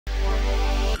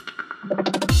To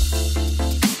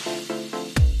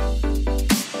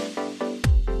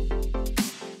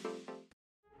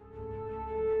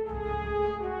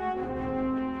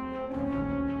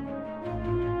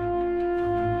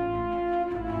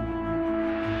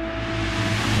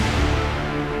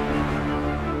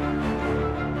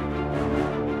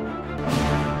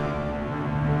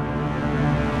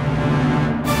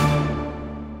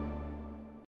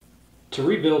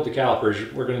rebuild the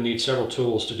calipers, we're going to need several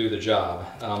tools to do the job.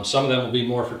 Some of them will be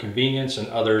more for convenience, and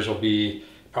others will be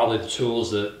probably the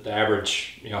tools that the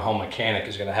average home mechanic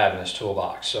is going to have in his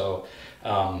toolbox. So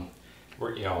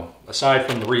aside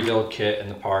from the rebuild kit and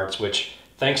the parts, which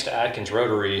thanks to Atkins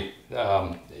Rotary,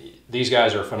 these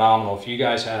guys are phenomenal. If you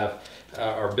guys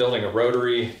are building a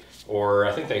rotary, or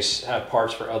I think they have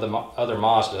parts for other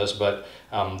Mazdas, but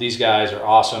these guys are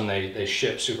awesome. They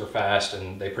ship super fast,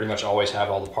 and they pretty much always have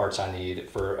all the parts I need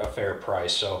for a fair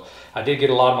price. So I did get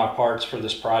a lot of my parts for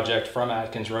this project from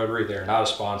Atkins Rotary. They're not a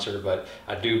sponsor, but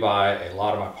I do buy a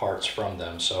lot of my parts from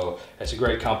them. So it's a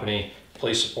great company.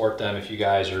 Please support them if you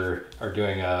guys are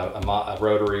doing a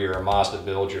rotary or a Mazda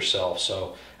build yourself.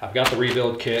 So I've got the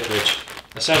rebuild kit, which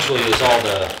essentially is all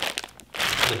the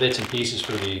bits and pieces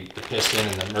for the piston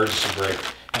and the emergency brake,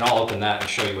 and I'll open that and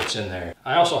show you what's in there.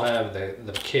 I also have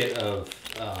the kit of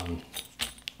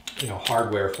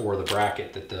hardware for the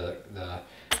bracket that the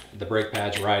brake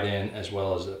pads ride in, as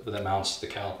well as that mounts the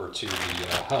caliper to the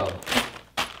hub.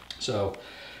 So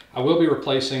I will be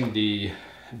replacing the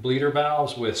bleeder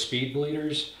valves with speed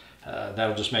bleeders.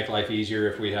 That'll just make life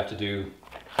easier if we have to do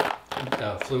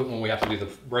when we have to do the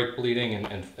brake bleeding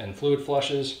and fluid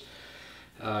flushes.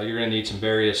 You're going to need some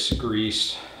various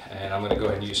grease, and I'm going to go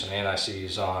ahead and use some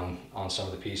anti-seize on some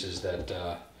of the pieces that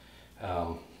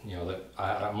I'm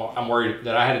worried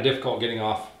that I had a difficult getting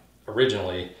off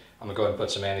originally. I'm going to go ahead and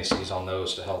put some anti-seize on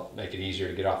those to help make it easier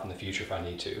to get off in the future if I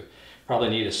need to. Probably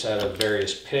need a set of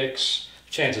various picks.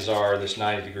 Chances are this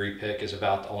 90-degree pick is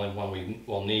about the only one we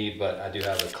will need, but I do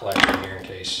have a collection here in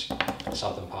case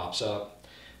something pops up.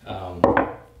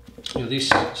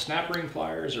 These snap ring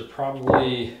pliers are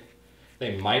probably,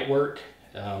 they might work.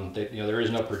 There is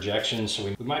no projection, so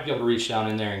we might be able to reach down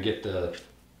in there and get the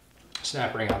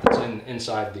snap ring out that's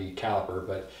inside the caliper.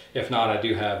 But if not, I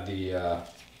do have the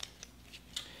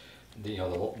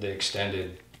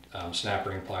extended snap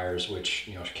ring pliers, which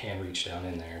can reach down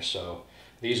in there. So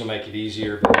these will make it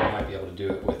easier, but we might be able to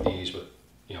do it with these, but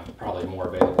probably more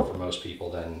available for most people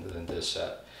than this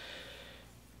set.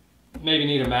 Maybe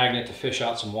need a magnet to fish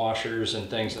out some washers and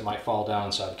things that might fall down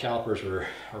inside the calipers. We're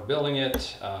building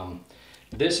it.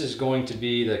 This is going to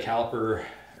be the caliper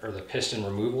or the piston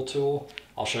removal tool.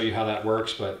 I'll show you how that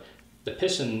works, but the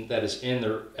piston that is in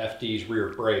the FD's rear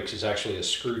brakes is actually a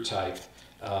screw type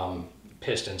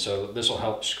piston. So this will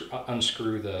help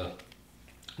unscrew the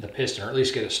piston, or at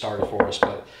least get it started for us.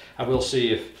 But I will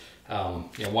see if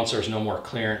once there's no more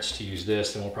clearance to use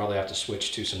this, then we'll probably have to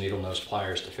switch to some needle nose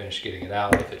pliers to finish getting it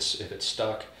out if it's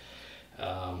stuck.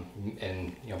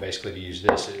 And basically to use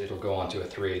this, it'll go onto a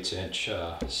 3/8 inch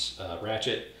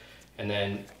ratchet. And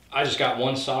then I just got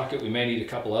one socket. We may need a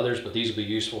couple others, but these will be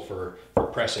useful for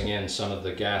pressing in some of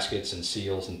the gaskets and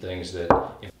seals and things that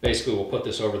basically we'll put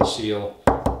this over the seal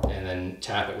and then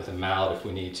tap it with a mallet if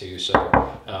we need to. So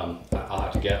I'll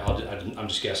have to get, I'm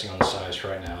just guessing on the size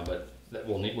right now, but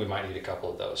we might need a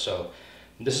couple of those. So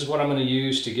this is what I'm going to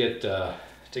use to get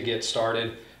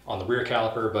started on the rear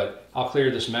caliper, but I'll clear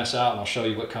this mess out and I'll show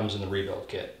you what comes in the rebuild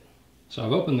kit. So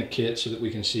I've opened the kit so that we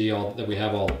can see that we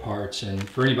have all the parts, and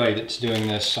for anybody that's doing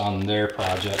this on their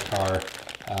project car,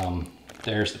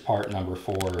 there's the part number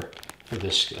for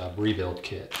this rebuild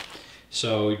kit.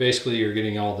 So basically you're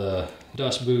getting all the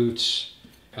dust boots,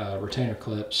 retainer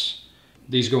clips.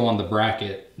 These go on the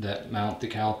bracket that mount the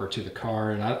caliper to the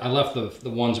car, and I left the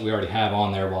ones we already have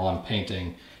on there while I'm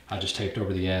painting. I just taped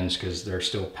over the ends because they're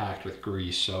still packed with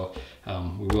grease, so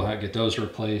we will get those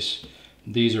replaced.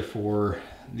 These are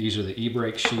the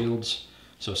e-brake shields.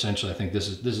 So essentially I think this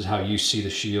is how you see the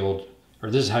shield,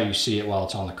 or this is how you see it while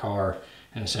it's on the car,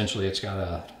 and essentially it's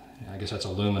got I guess that's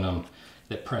aluminum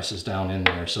that presses down in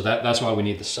there. So that's why we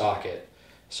need the socket.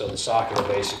 So the socket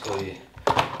will basically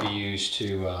be used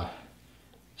to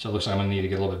so it looks like I'm gonna need to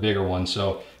get a little bit bigger one.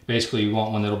 So basically you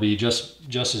want one that'll be just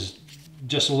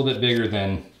a little bit bigger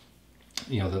than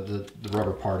the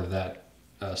rubber part of that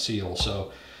seal.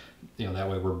 So that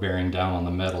way we're bearing down on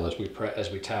the metal as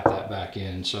we tap that back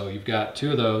in. So you've got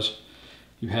two of those.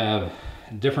 You have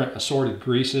different assorted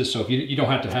greases. So if you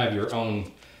don't have to have your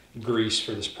own grease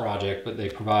for this project, but they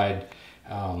provide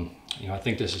I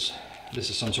think this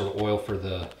is some sort of oil for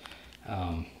the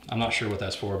I'm not sure what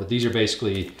that's for, but these are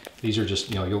basically, these are just,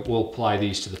 you know, we'll apply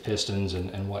these to the pistons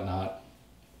and whatnot.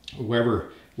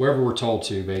 Wherever we're told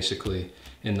to, basically,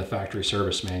 in the factory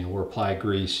service manual, we'll apply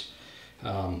grease.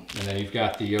 And then you've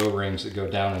got the O-rings that go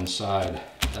down inside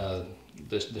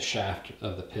the shaft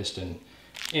of the piston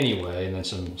anyway, and then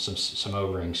some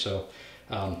O-rings. So,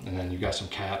 and then you've got some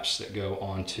caps that go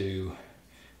onto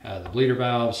the bleeder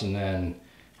valves, and then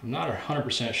I'm not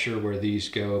 100% sure where these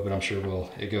go, but I'm sure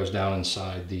it goes down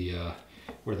inside the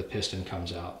where the piston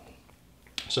comes out.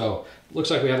 So looks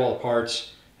like we have all the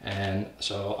parts, and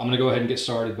so I'm going to go ahead and get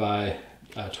started by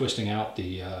twisting out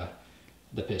the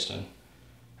piston.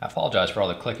 I apologize for all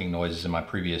the clicking noises in my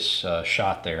previous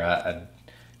shot there. I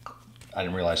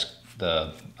didn't realize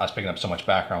I was picking up so much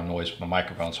background noise with my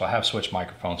microphone, so I have switched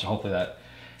microphones, so hopefully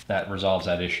that resolves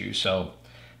that issue. So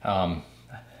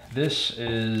this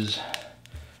is,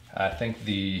 I think,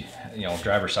 the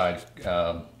driver's side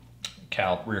rear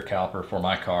caliper for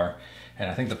my car, and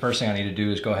I think the first thing I need to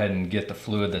do is go ahead and get the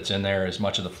fluid that's in there, as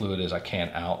much of the fluid as I can,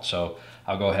 out. So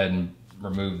I'll go ahead and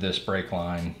remove this brake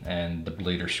line and the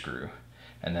bleeder screw,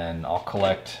 and then I'll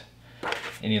collect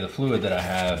any of the fluid that I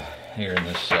have here in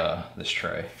this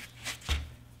tray.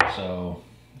 So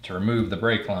to remove the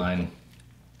brake line,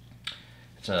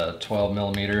 it's a 12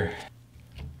 millimeter.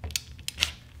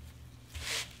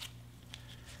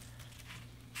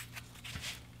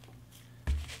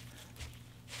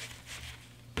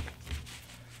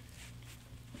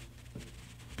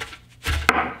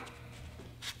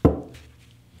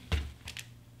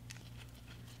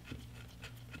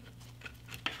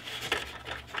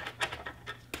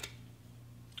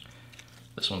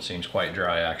 This one seems quite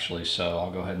dry, actually, so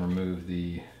I'll go ahead and remove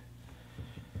the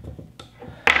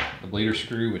bleeder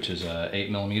screw, which is a 8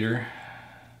 millimeter.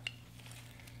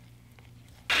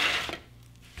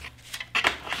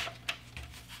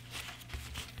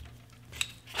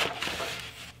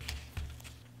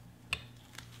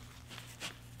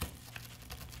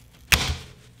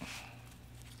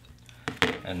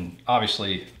 And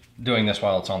obviously, doing this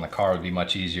while it's on the car would be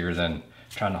much easier than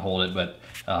trying to hold it, but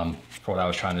for what I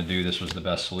was trying to do, this was the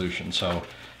best solution. So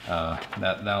now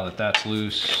that that's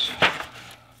loose,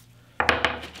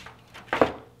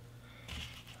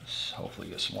 let's hopefully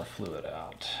get some more fluid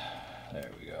out. There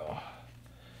we go.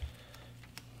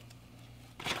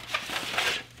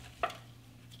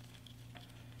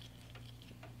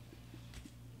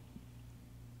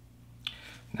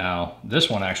 Now this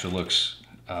one actually looks,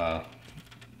 that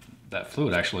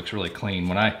fluid actually looks really clean.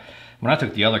 When I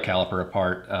took the other caliper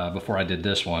apart before I did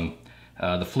this one,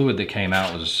 the fluid that came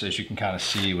out was, as you can kind of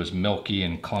see, was milky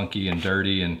and clunky and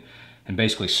dirty, and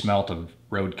basically smelt of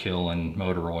roadkill and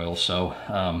motor oil. So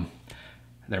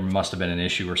there must have been an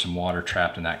issue or some water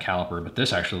trapped in that caliper. But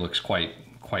this actually looks quite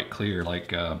clear, like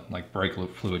brake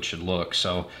fluid should look.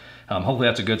 So hopefully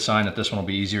that's a good sign that this one will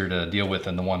be easier to deal with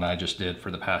than the one I just did for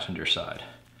the passenger side.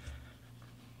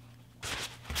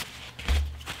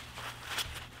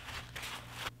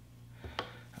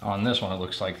 On this one, it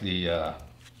looks like the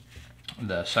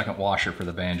second washer for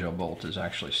the banjo bolt is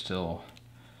actually still,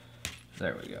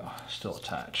 there we go, still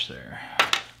attached there.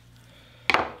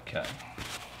 Okay.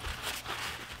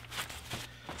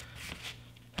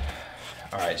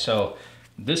 All right, so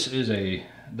this is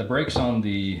the brakes on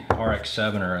the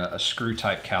RX-7 are a screw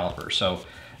type caliper. So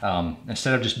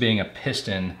instead of just being a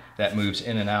piston that moves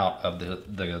in and out of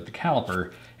the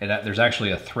caliper, there's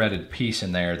actually a threaded piece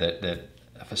in there that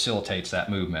facilitates that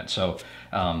movement. So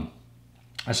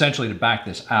essentially, to back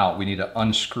this out, we need to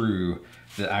unscrew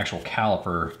the actual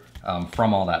caliper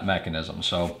from all that mechanism.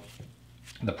 So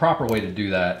the proper way to do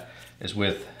that is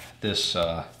with this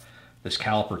this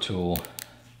caliper tool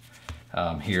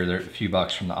here. They're a few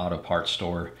bucks from the auto parts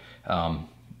store. On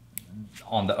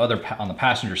the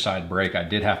passenger side brake, I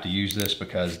did have to use this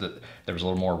because there was a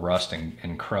little more rust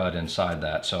and crud inside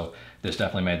that. So this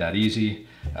definitely made that easy.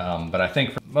 But I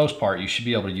think for the most part, you should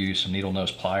be able to use some needle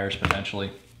nose pliers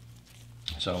potentially.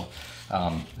 So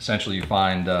essentially, you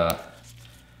find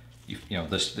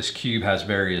this cube has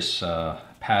various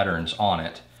patterns on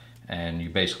it, and you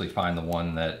basically find the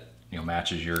one that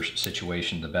matches your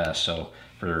situation the best. So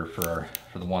for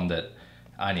the one that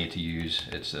I need to use,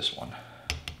 it's this one.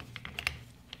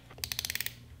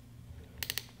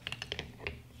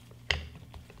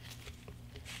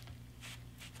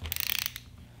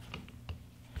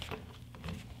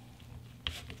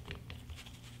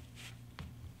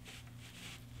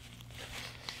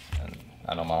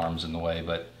 I know my arm's in the way,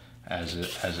 but as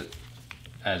it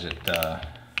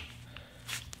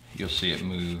you'll see it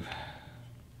move.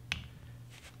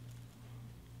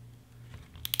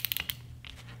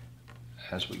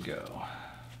 As we go.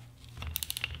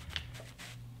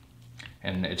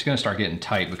 and it's going to start getting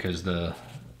tight because the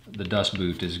dust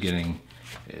boot is getting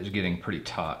pretty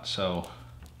taut. So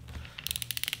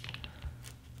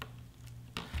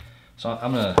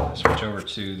I'm going to switch over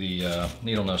to the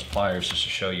needle nose pliers just to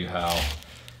show you how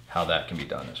that can be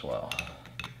done as well.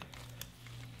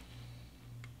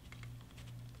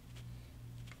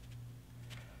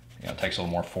 You know, it takes a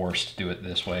little more force to do it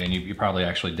this way, and you probably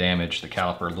actually damage the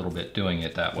caliper a little bit doing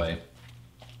it that way.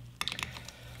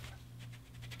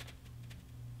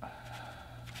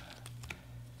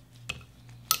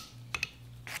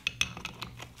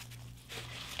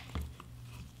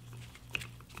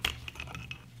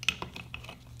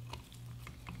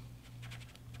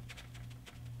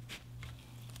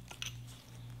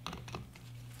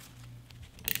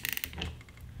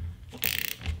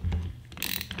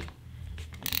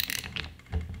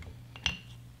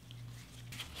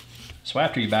 So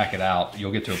after you back it out,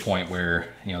 you'll get to a point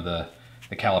where, you know, the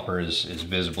caliper is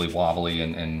visibly wobbly,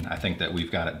 and I think that we've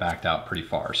got it backed out pretty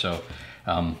far. So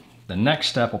the next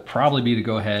step will probably be to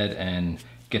go ahead and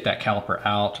get that caliper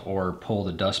out or pull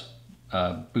the dust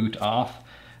boot off,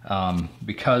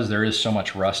 because there is so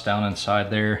much rust down inside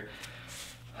there.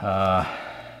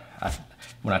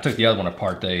 When I took the other one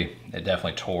apart, it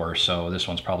definitely tore, so this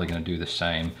one's probably going to do the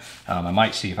same. I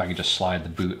might see if I could just slide the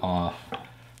boot off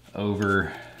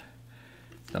over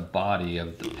the body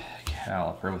of the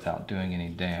caliper without doing any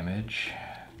damage.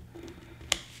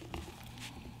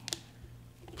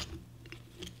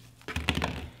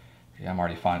 Yeah, I'm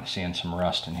already seeing some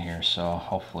rust in here, so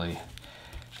hopefully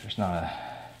there's not a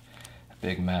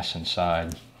big mess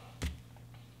inside.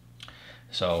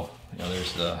 So, you know,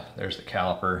 there's the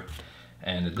caliper,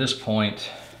 and at this point,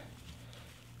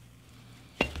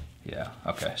 yeah,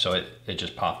 okay, so it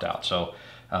just popped out. So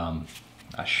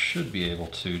I should be able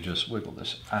to just wiggle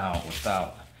this out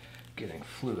without getting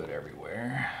fluid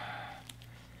everywhere.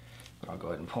 But I'll go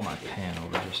ahead and pull my pan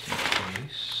over just in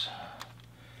case.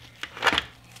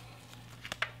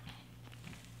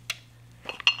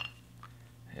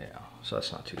 Yeah, so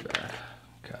that's not too bad.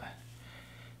 Okay.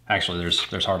 Actually,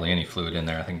 there's hardly any fluid in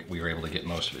there. I think we were able to get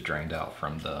most of it drained out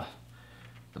from the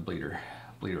bleeder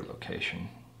location.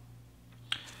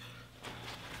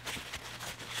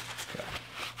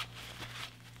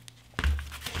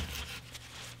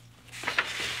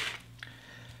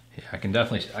 I can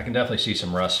definitely see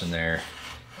some rust in there,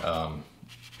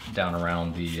 down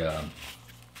around the you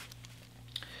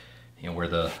know, where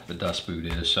the dust boot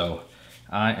is. So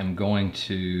I am going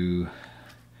to,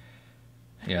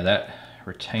 yeah, that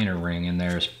retainer ring in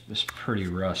there is pretty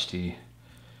rusty.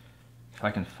 If I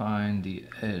can find the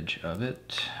edge of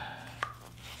it.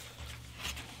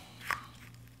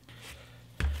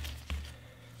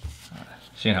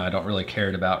 Seeing how I don't really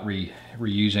care about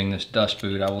reusing this dust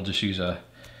boot, I will just use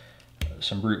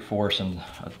some brute force and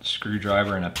a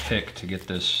screwdriver and a pick to get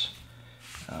this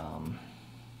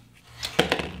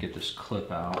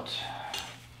clip out,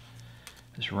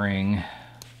 this ring.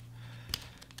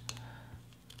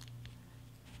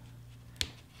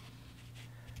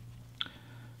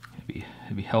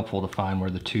 It'd be helpful to find where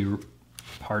the two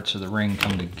parts of the ring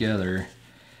come together,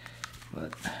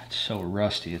 but it's so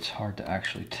rusty it's hard to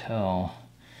actually tell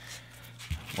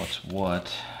what's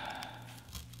what.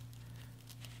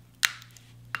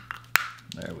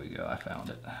 There we go, I found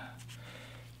it.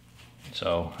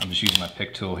 So I'm just using my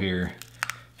pick tool here,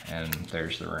 and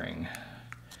there's the ring.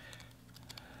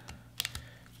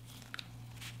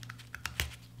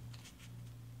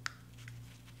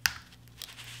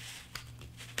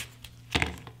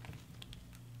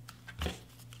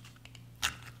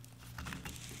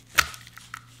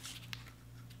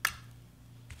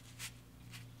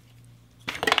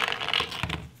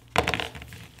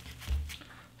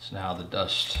 So now the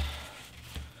dust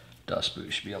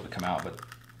boot should be able to come out, but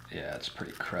yeah, it's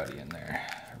pretty cruddy in there,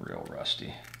 real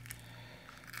rusty.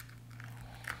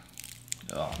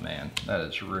 Oh man, that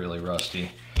is really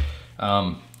rusty.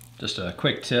 Just a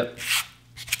quick tip.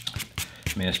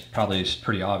 I mean, it's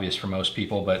pretty obvious for most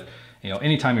people, but you know,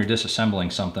 anytime you're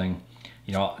disassembling something,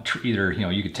 you know, either, you know,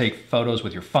 you could take photos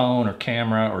with your phone or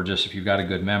camera, or just if you've got a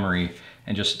good memory,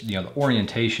 and just, you know, the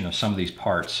orientation of some of these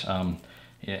parts.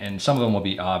 And some of them will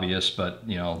be obvious, but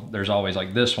you know, there's always,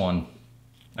 like this one,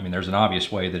 I mean, there's an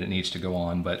obvious way that it needs to go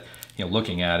on, but you know,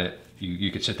 looking at it,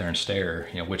 you could sit there and stare,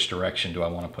 you know, which direction do I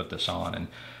want to put this on? And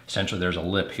essentially there's a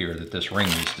lip here that this ring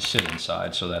needs to sit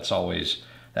inside, so that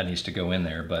needs to go in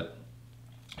there. But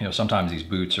you know, sometimes these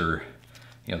boots are,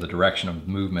 you know, the direction of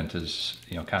movement is,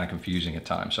 you know, kind of confusing at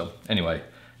times. So anyway,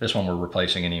 this one we're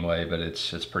replacing anyway, but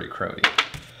it's pretty cruddy.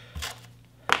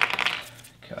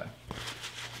 Okay.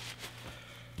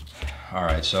 All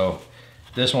right, so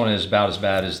This one is about as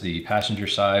bad as the passenger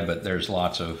side, but there's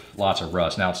lots of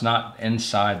rust. Now it's not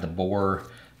inside the bore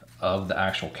of the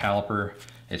actual caliper.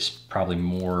 It's probably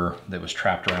more that was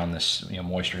trapped around this,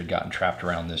 moisture had gotten trapped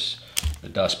around the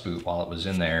dust boot while it was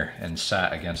in there and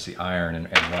sat against the iron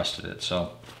and rusted it.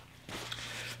 So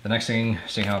the next thing,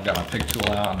 seeing how I've got my pick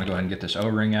tool out, I'm gonna go ahead and get this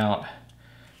O-ring out.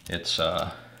 It's,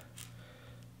 so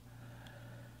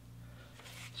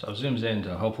it zooms in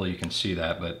to hopefully you can see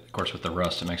that, but of course with the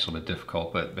rust it makes it a little bit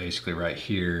difficult, but basically right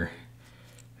here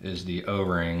is the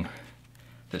O-ring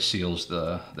that seals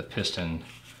the piston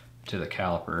to the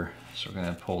caliper. So we're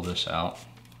gonna pull this out.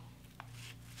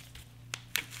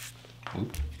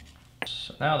 Oop.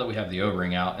 So now that we have the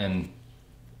O-ring out, and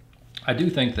I do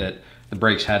think that the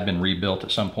brakes had been rebuilt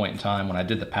at some point in time. When I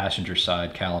did the passenger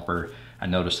side caliper, I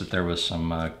noticed that there was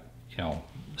some,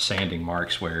 sanding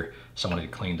marks where someone had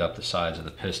cleaned up the sides of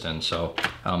the piston. So,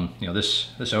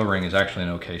 this O-ring is actually in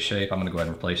okay shape. I'm gonna go ahead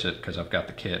and replace it because I've got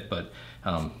the kit, but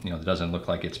it doesn't look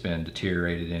like it's been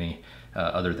deteriorated any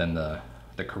other than the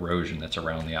corrosion that's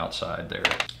around the outside there.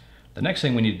 The next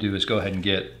thing we need to do is go ahead and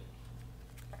get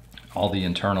all the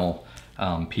internal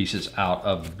pieces out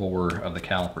of the bore of the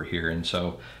caliper here. And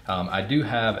so I do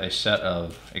have a set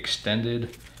of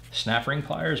extended snap ring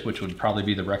pliers, which would probably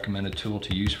be the recommended tool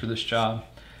to use for this job.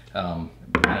 I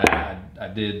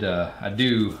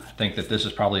do think that this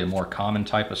is probably a more common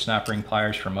type of snap ring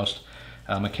pliers for most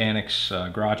mechanics,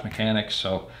 garage mechanics.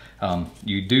 So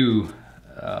you do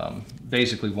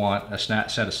basically want a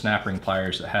set of snap ring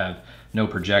pliers that have no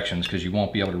projections, because you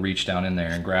won't be able to reach down in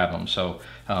there and grab them. So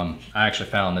I actually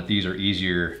found that these are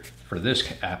easier for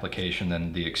this application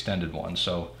than the extended one.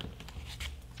 So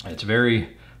it's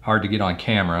very hard to get on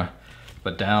camera,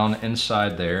 but down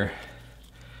inside there,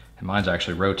 and mine's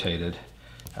actually rotated,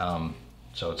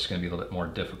 so it's going to be a little bit more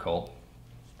difficult.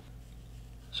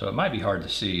 So it might be hard to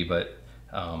see, but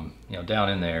down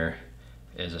in there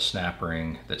is a snap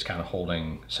ring that's kind of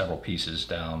holding several pieces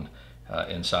down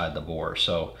inside the bore.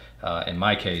 So in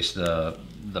my case, the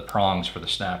prongs for the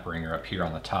snap ring are up here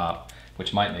on the top,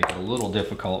 which might make it a little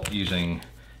difficult using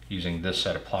this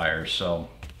set of pliers. So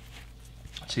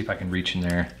let's see if I can reach in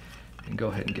there and go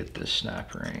ahead and get this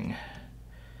snap ring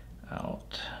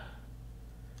out.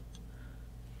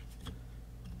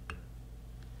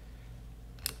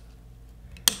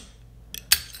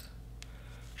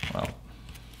 Well,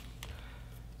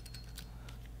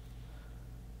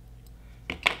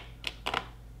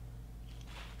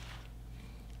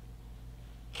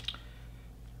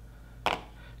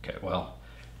 okay, well,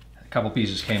 a couple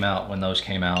pieces came out when those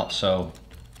came out. So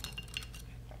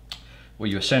what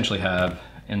you essentially have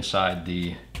inside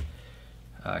the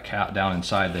down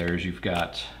inside there is you've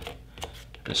got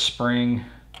the spring.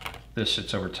 This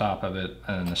sits over top of it,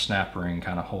 and then the snap ring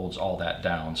kind of holds all that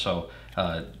down. So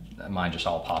mine just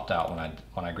all popped out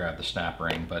when I grabbed the snap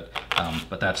ring, but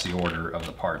that's the order of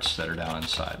the parts that are down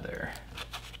inside there.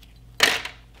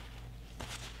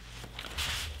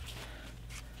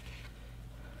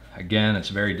 Again, it's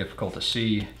very difficult to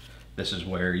see. This is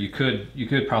where you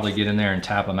could probably get in there and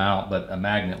tap them out, but a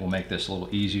magnet will make this a little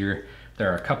easier.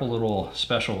 There are a couple little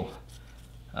special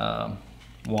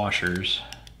washers.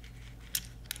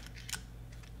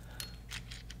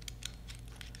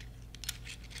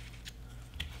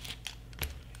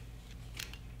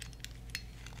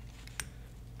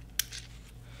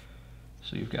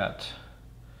 So you've got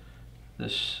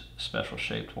this special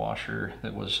shaped washer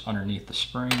that was underneath the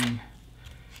spring.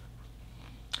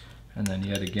 And then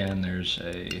yet again, there's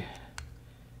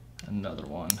another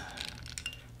one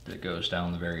that goes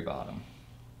down the very bottom.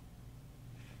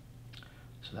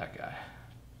 So that guy.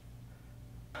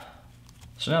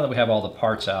 So now that we have all the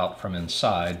parts out from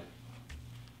inside,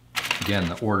 again,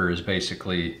 the order is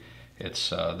basically,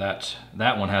 it's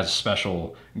that one has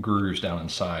special grooves down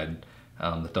inside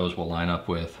that those will line up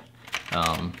with.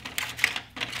 And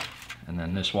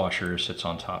then this washer sits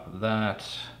on top of that,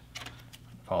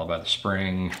 followed by the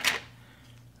spring,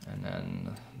 and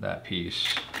then that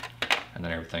piece, and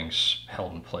then everything's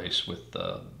held in place with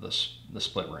the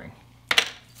split ring.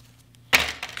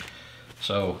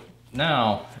 So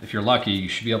now, if you're lucky, you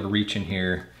should be able to reach in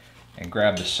here and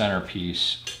grab the center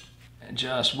piece and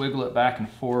just wiggle it back and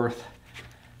forth,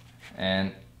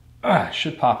 and it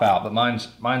should pop out, but mine's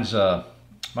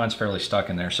fairly stuck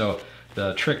in there. So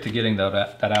the trick to getting that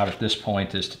out at this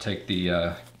point is to take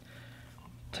the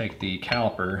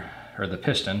caliper, or the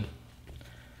piston,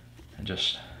 and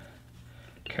just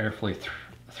carefully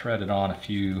thread it on a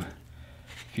few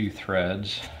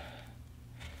threads,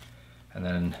 and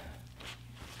then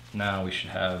now we should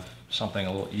have something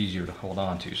a little easier to hold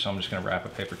on to. So I'm just going to wrap a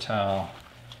paper towel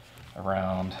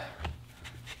around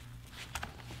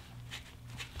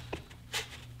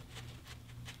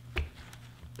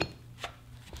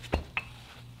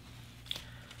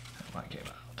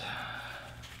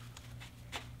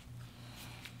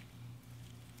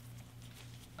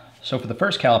So for the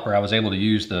first caliper, I was able to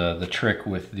use the trick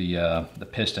with the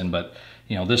piston, but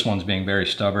you know, this one's being very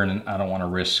stubborn, and I don't want to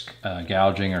risk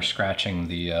gouging or scratching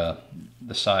the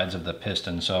sides of the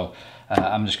piston. So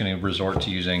I'm just going to resort to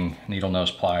using needle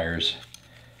nose pliers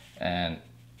and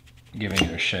giving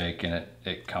it a shake, and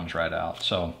it comes right out.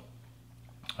 So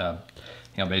you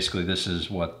know, basically this is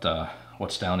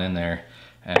what's down in there,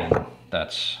 and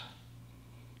that's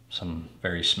some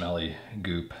very smelly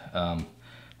goop.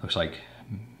 Looks like,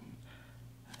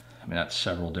 I mean, that's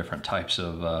several different types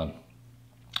of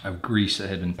grease that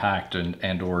had been packed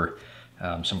and or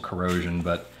some corrosion,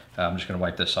 but I'm just going to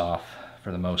wipe this off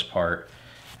for the most part,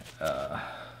 and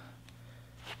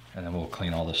then we'll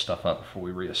clean all this stuff up before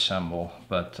we reassemble.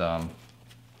 But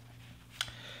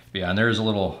yeah, and there's a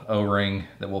little O-ring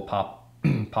that will pop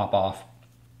off.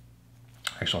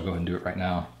 Actually, I'll go ahead and do it right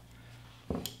now.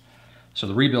 So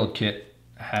the rebuild kit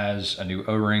has a new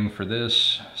O-ring for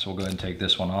this, so we'll go ahead and take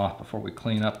this one off before we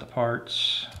clean up the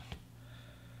parts.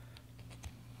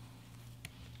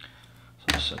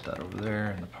 So I'll set that over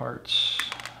there in the parts.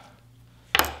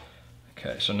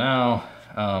 Okay, so now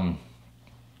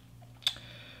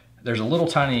there's a little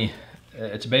tiny,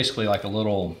 it's basically like a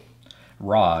little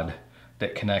rod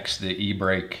that connects the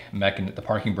e-brake mechanism, the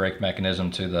parking brake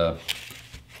mechanism, to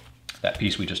that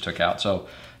piece we just took out. So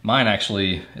mine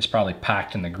actually is probably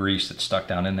packed in the grease that's stuck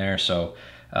down in there. So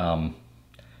we're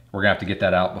gonna have to get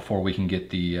that out before we can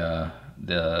get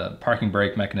the parking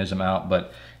brake mechanism out.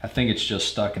 But I think it's just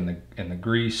stuck in the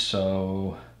grease.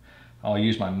 So I'll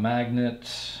use my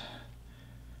magnet,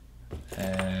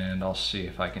 and I'll see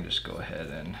if I can just go ahead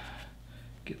and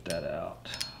get that out.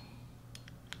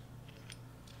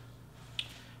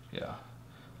 Yeah,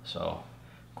 so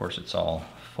of course it's all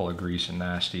full of grease and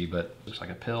nasty, but looks like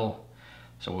a pill.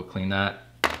 So we'll clean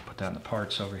that, put that in the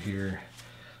parts over here.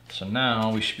 So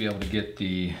now we should be able to get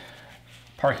the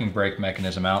parking brake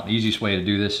mechanism out. The easiest way to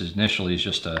do this is initially is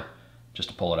just to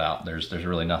pull it out. There's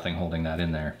really nothing holding that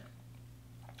in there.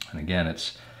 And again,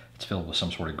 it's filled with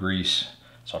some sort of grease.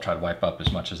 So I'll try to wipe up as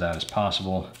much of that as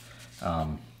possible.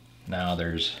 Now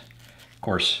there's, of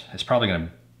course, it's probably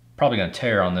gonna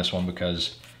tear on this one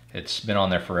because it's been on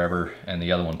there forever, and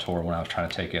the other one tore when I was trying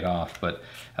to take it off. But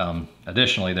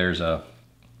additionally, there's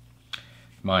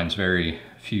mine's very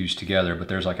fused together, but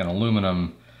there's like an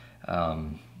aluminum,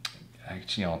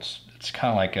 you know, it's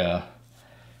kind of like a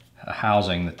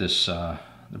housing that this the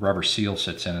rubber seal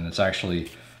sits in, and it's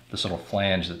actually this little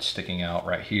flange that's sticking out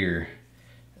right here.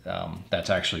 That's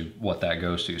actually what that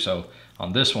goes to. So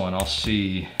on this one, I'll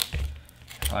see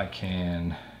if I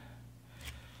can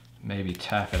maybe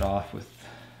tap it off with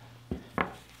a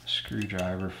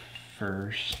screwdriver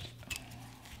first.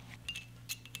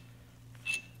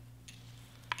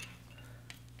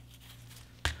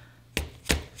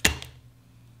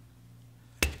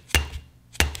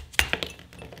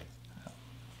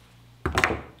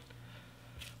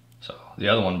 So the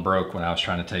other one broke when I was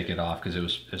trying to take it off because it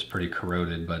was pretty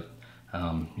corroded, but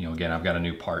you know, again, I've got a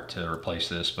new part to replace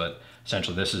this, but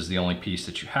essentially this is the only piece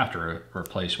that you have to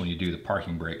replace when you do the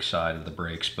parking brake side of the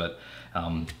brakes. But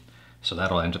so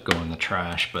that'll end up going in the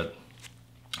trash, but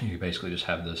you basically just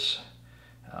have this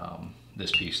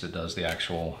this piece that does the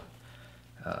actual,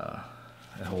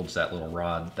 it holds that little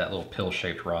rod, that little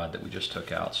pill-shaped rod that we just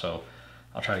took out. So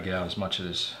I'll try to get out as much of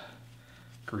this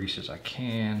grease as I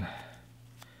can,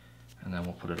 and then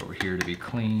we'll put it over here to be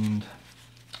cleaned.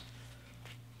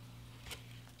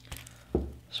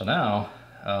 So now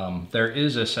there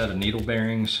is a set of needle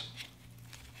bearings,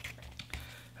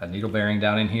 a needle bearing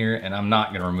down in here, and I'm not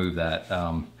going to remove that.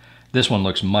 This one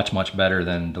looks much better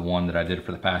than the one that I did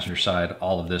for the passenger side.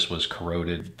 All of this was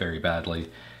corroded very badly,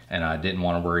 and I didn't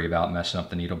want to worry about messing up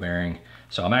the needle bearing.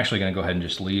 So I'm actually going to go ahead and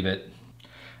just leave it.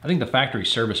 I think the factory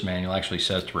service manual actually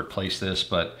says to replace this,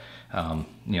 but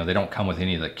you know, they don't come with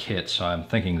any of the kits, so I'm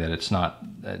thinking that it's not,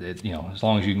 you know, as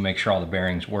long as you can make sure all the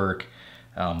bearings work,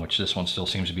 which this one still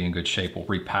seems to be in good shape, we'll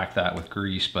repack that with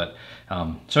grease. But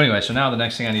so anyway, so now the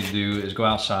next thing I need to do is go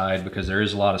outside, because there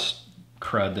is a lot of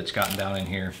crud that's gotten down in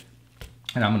here,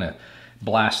 and I'm going to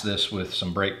blast this with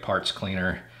some brake parts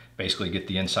cleaner, basically get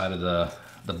the inside of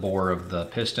the bore of the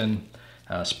piston,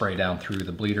 spray down through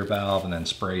the bleeder valve, and then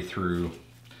spray through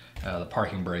the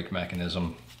parking brake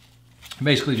mechanism.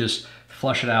 Basically just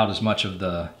flush it out as much of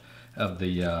the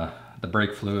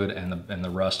brake fluid and the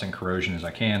rust and corrosion as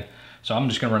I can. So I'm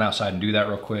just gonna run outside and do that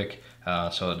real quick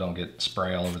so it don't get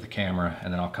spray all over the camera,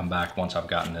 and then I'll come back once I've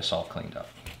gotten this all cleaned up.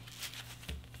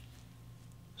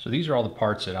 So these are all the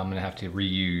parts that I'm gonna have to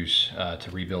reuse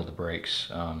to rebuild the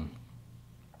brakes.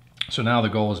 So now the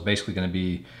goal is basically gonna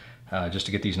be just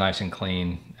to get these nice and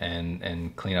clean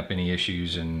and clean up any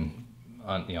issues and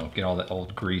get all the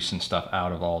old grease and stuff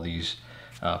out of all these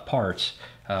parts.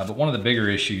 But one of the bigger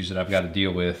issues that I've got to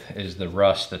deal with is the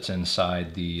rust that's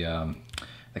inside the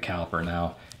caliper.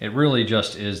 Now, it really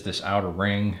just is this outer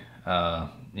ring,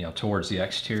 towards the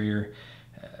exterior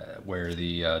where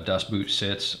the dust boot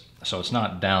sits. So it's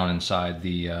not down inside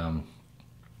the,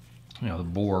 the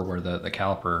bore where the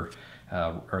caliper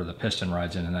or the piston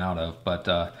rides in and out of.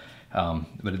 But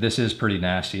this is pretty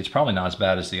nasty. It's probably not as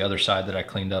bad as the other side that I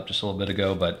cleaned up just a little bit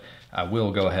ago, but I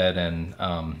will go ahead and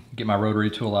get my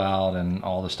rotary tool out and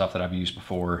all the stuff that I've used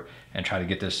before and try to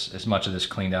get as much of this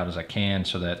cleaned out as I can,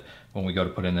 so that when we go to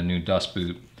put in the new dust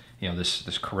boot,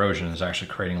 this corrosion is actually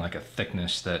creating like a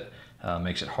thickness that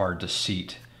makes it hard to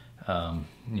seat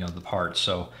the parts.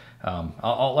 So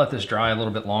I'll let this dry a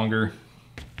little bit longer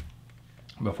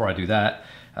before I do that.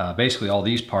 Basically all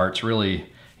these parts really,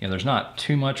 there's not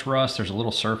too much rust. There's a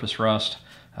little surface rust,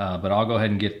 but I'll go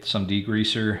ahead and get some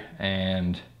degreaser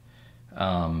and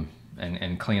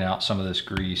clean out some of this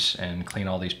grease and clean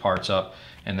all these parts up.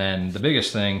 And then the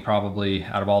biggest thing probably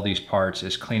out of all these parts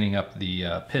is cleaning up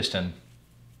the piston,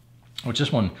 which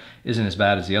this one isn't as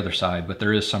bad as the other side, but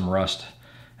there is some rust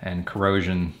and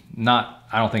corrosion. I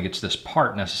don't think it's this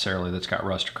part necessarily that's got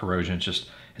rust or corrosion.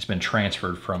 It's been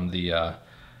transferred from the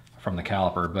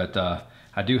caliper. But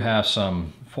I do have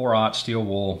some 4/0 steel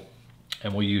wool,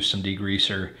 and we'll use some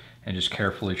degreaser and just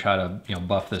carefully try to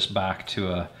buff this back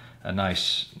to a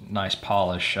nice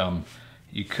polish.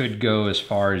 You could go as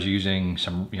far as using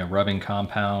some rubbing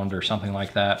compound or something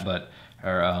like that, but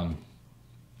I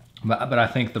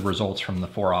think the results from the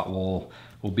 4/0 wool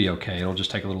will be okay. It'll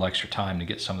just take a little extra time to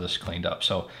get some of this cleaned up.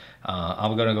 So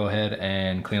I'm gonna go ahead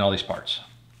and clean all these parts.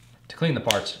 To clean the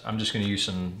parts, I'm just gonna use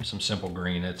some simple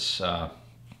green. It's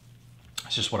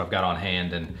just what I've got on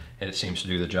hand, and it seems to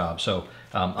do the job. So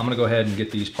I'm gonna go ahead and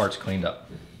get these parts cleaned up.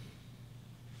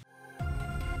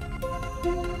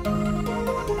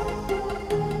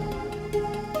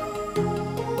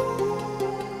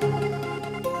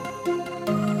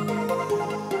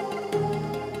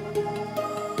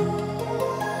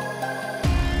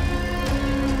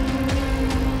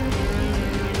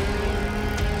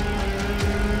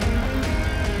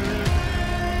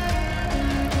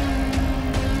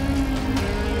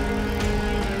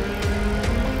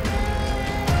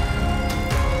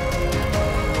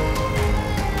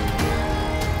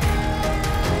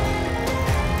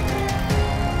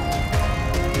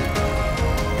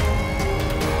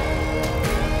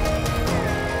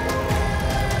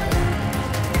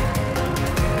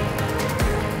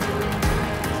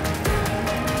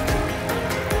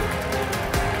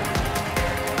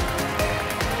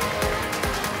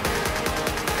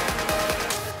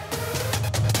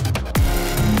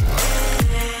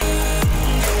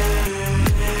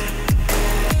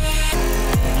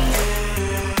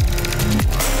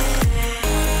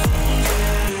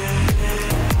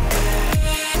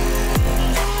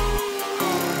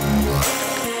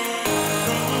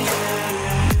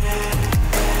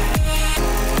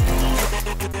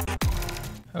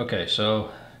 Okay,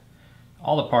 so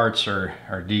all the parts are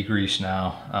degreased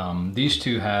now. These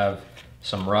two have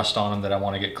some rust on them that I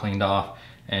want to get cleaned off,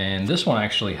 and this one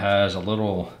actually has a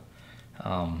little,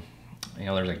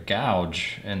 there's a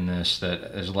gouge in this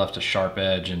that has left a sharp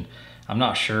edge, and I'm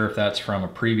not sure if that's from a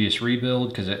previous rebuild,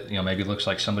 because it maybe looks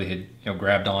like somebody had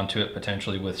grabbed onto it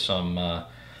potentially with some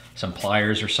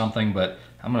pliers or something. But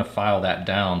I'm going to file that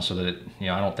down so that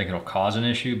I don't think it'll cause an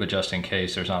issue, but just in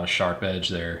case there's not a sharp edge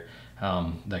there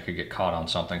that could get caught on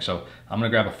something. So I'm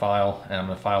going to grab a file and I'm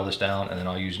going to file this down, and then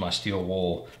I'll use my steel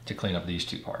wool to clean up these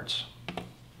two parts.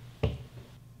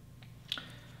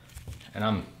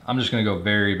 And I'm just going to go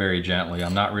very, very gently.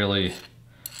 I'm not really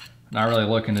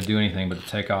looking to do anything but to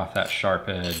take off that sharp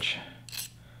edge.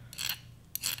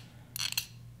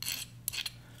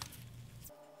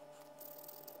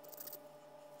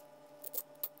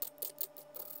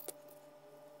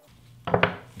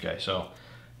 Okay, so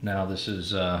now this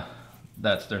is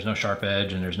there's no sharp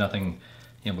edge, and there's nothing.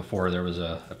 Before there was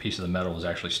a piece of the metal was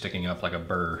actually sticking up like a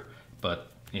burr, but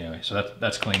so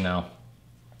that's clean now.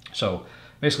 So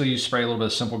basically, you spray a little bit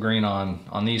of simple green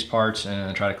on these parts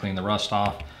and try to clean the rust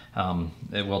off.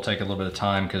 It will take a little bit of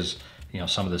time because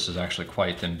some of this is actually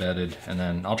quite embedded, and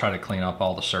then I'll try to clean up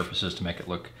all the surfaces to make it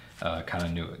look kind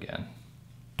of new again.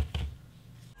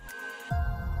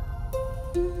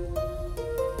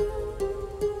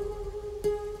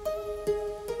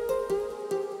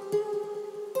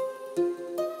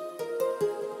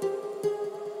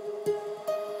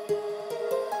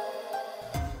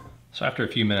 So after a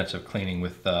few minutes of cleaning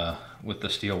with the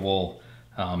steel wool,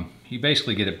 you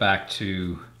basically get it back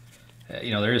to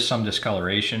you know, there is some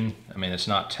discoloration. I mean, it's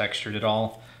not textured at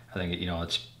all. I think, you know,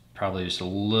 it's probably just a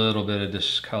little bit of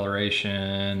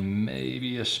discoloration,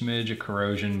 maybe a smidge of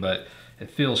corrosion, but it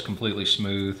feels completely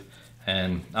smooth,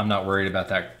 and I'm not worried about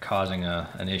that causing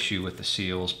an issue with the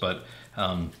seals. But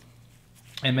and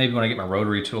maybe when I get my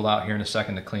rotary tool out here in a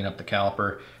second to clean up the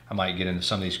caliper, I might get into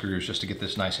some of these grooves just to get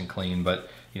this nice and clean. But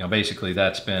you know, basically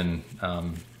that's been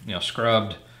you know,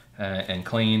 scrubbed and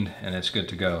cleaned, and it's good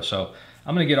to go. So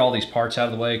I'm going to get all these parts out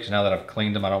of the way, because now that I've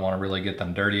cleaned them, I don't want to really get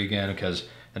them dirty again, because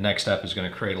the next step is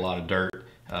going to create a lot of dirt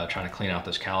trying to clean out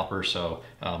this caliper. So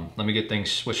let me get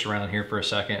things switched around here for a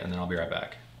second, and then I'll be right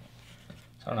back.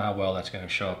 So I don't know how well that's going to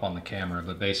show up on the camera,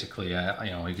 but basically, you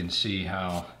know, you can see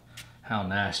how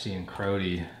nasty and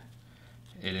corrody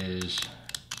it is,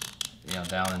 you know,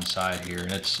 down inside here,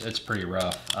 and it's pretty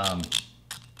rough.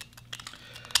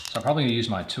 So I'm probably going to use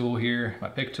my tool here, my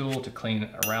pick tool, to clean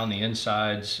around the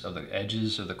insides of the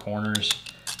edges of the corners,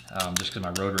 just because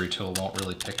my rotary tool won't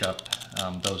really pick up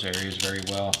those areas very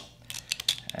well.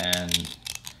 And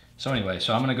so anyway,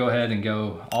 so I'm going to go ahead and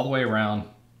go all the way around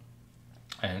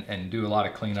and do a lot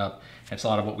of cleanup. It's a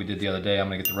lot of what we did the other day. I'm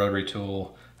going to get the rotary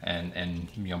tool and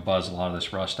you know, buzz a lot of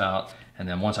this rust out. And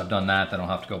then once I've done that, then I'll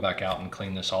have to go back out and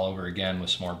clean this all over again with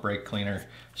some more brake cleaner.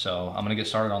 So I'm going to get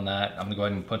started on that. I'm going to go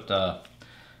ahead and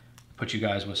put you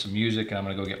guys with some music, and I'm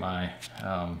going to go get my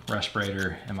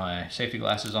respirator and my safety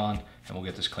glasses on, and we'll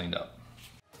get this cleaned up.